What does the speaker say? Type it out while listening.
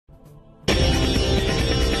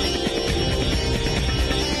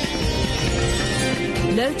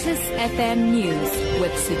Lotus FM News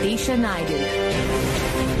with SUDISHA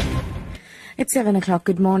Naidu. It's 7 o'clock.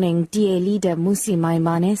 Good morning. DA leader Mmusi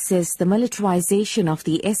Maimane says the militarization of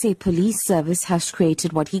the SA police service has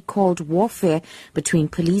created what he called warfare between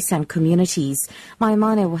police and communities.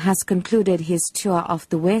 Maimane has concluded his tour of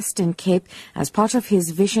the Western Cape as part of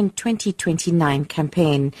his Vision 2029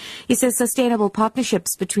 campaign. He says sustainable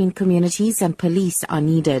partnerships between communities and police are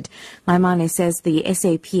needed. Maimane says the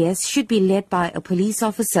SAPS should be led by a police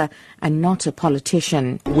officer and not a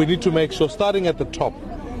politician. We need to make sure, starting at the top,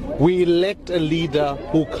 we elect a leader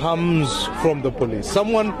who comes from the police,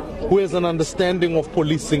 someone who has an understanding of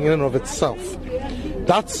policing in and of itself.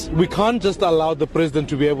 We can't just allow the president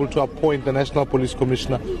to be able to appoint the National Police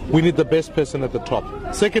Commissioner. We need the best person at the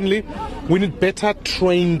top. Secondly, we need better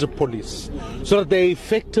trained police so that they're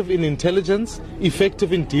effective in intelligence,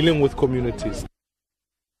 effective in dealing with communities.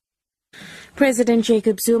 President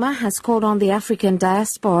Jacob Zuma has called on the African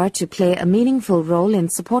Diaspora to play a meaningful role in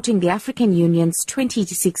supporting the African Union's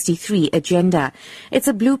 2063 agenda. It's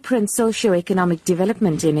a blueprint socio-economic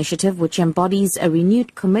development initiative which embodies a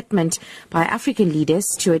renewed commitment by African leaders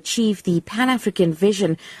to achieve the Pan-African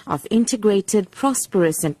vision of integrated,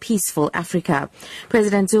 prosperous and peaceful Africa.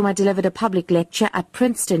 President Zuma delivered a public lecture at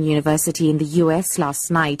Princeton University in the U.S.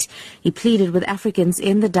 last night. He pleaded with Africans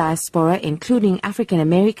in the diaspora, including African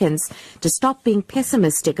Americans, to stop being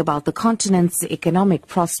pessimistic about the continent's economic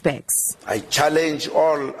prospects. I challenge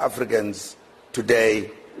all Africans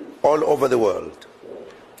today, all over the world,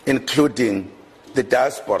 including the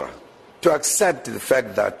diaspora, to accept the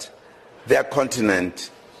fact that their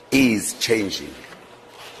continent is changing.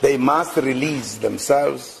 They must release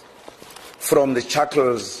themselves from the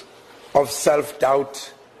shackles of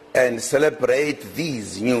self-doubt and celebrate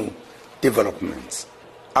these new developments.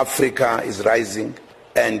 Africa is rising,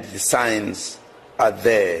 and the signs are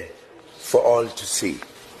there for all to see.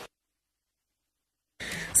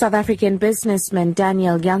 South African businessman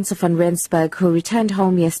Janse van Rensburg, who returned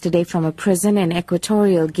home yesterday from a prison in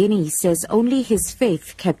Equatorial Guinea, says only his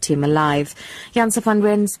faith kept him alive. Janse van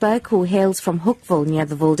Rensburg, who hails from Hookville near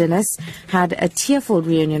the Wilderness, had a tearful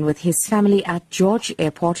reunion with his family at George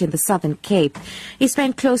Airport in the Southern Cape. He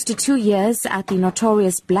spent close to 2 years at the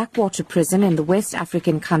notorious Blackwater prison in the West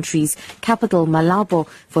African country's capital, Malabo,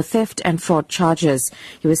 for theft and fraud charges.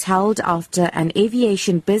 He was held after an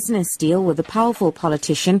aviation business deal with a powerful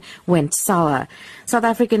politician went sour. South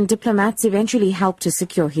African diplomats eventually helped to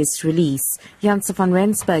secure his release. Janse van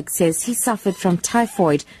Rensburg says he suffered from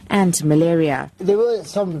typhoid and malaria. There were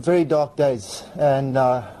some very dark days, and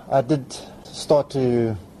I did start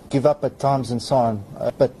to give up at times and so on.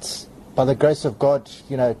 But by the grace of God,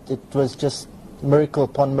 it was just miracle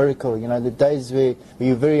upon miracle. The days where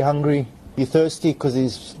you're very hungry, you're thirsty because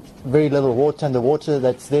there's very little water, and the water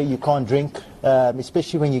that's there you can't drink,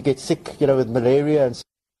 especially when you get sick, with malaria and so.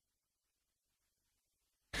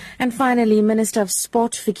 And finally, Minister of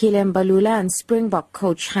Sport Fikile Mbalula and Springbok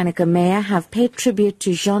coach Heyneke Meyer have paid tribute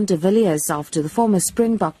to Jean de Villiers after the former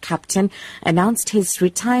Springbok captain announced his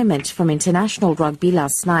retirement from international rugby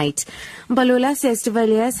last night. Mbalula says de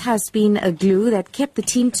Villiers has been a glue that kept the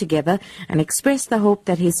team together and expressed the hope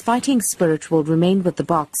that his fighting spirit will remain with the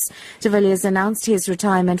Boks. De Villiers announced his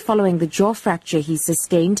retirement following the jaw fracture he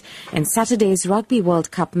sustained in Saturday's Rugby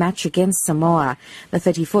World Cup match against Samoa. The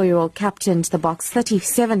 34-year-old captained the Boks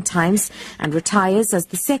 37 times and retires as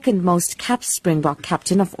the second most capped Springbok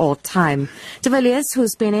captain of all time. De Villiers,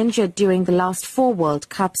 who's been injured during the last 4 World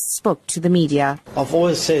Cups, spoke to the media. I've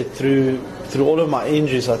always said through all of my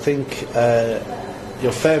injuries, I think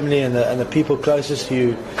your family and the people closest to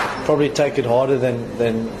you probably take it harder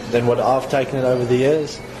than what I've taken it over the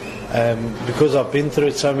years. Because I've been through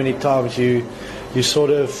it so many times, you sort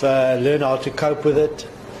of learn how to cope with it,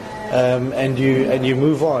 and you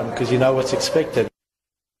move on because you know what's expected.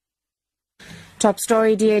 Top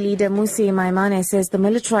story. DA leader Mmusi Maimane says the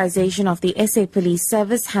militarization of the SA police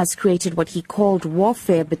service has created what he called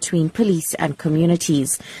warfare between police and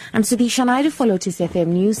communities. I'm SUDISHA Naidu for Lotus FM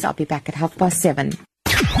News. I'll be back at 7:30.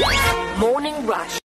 Morning Rush.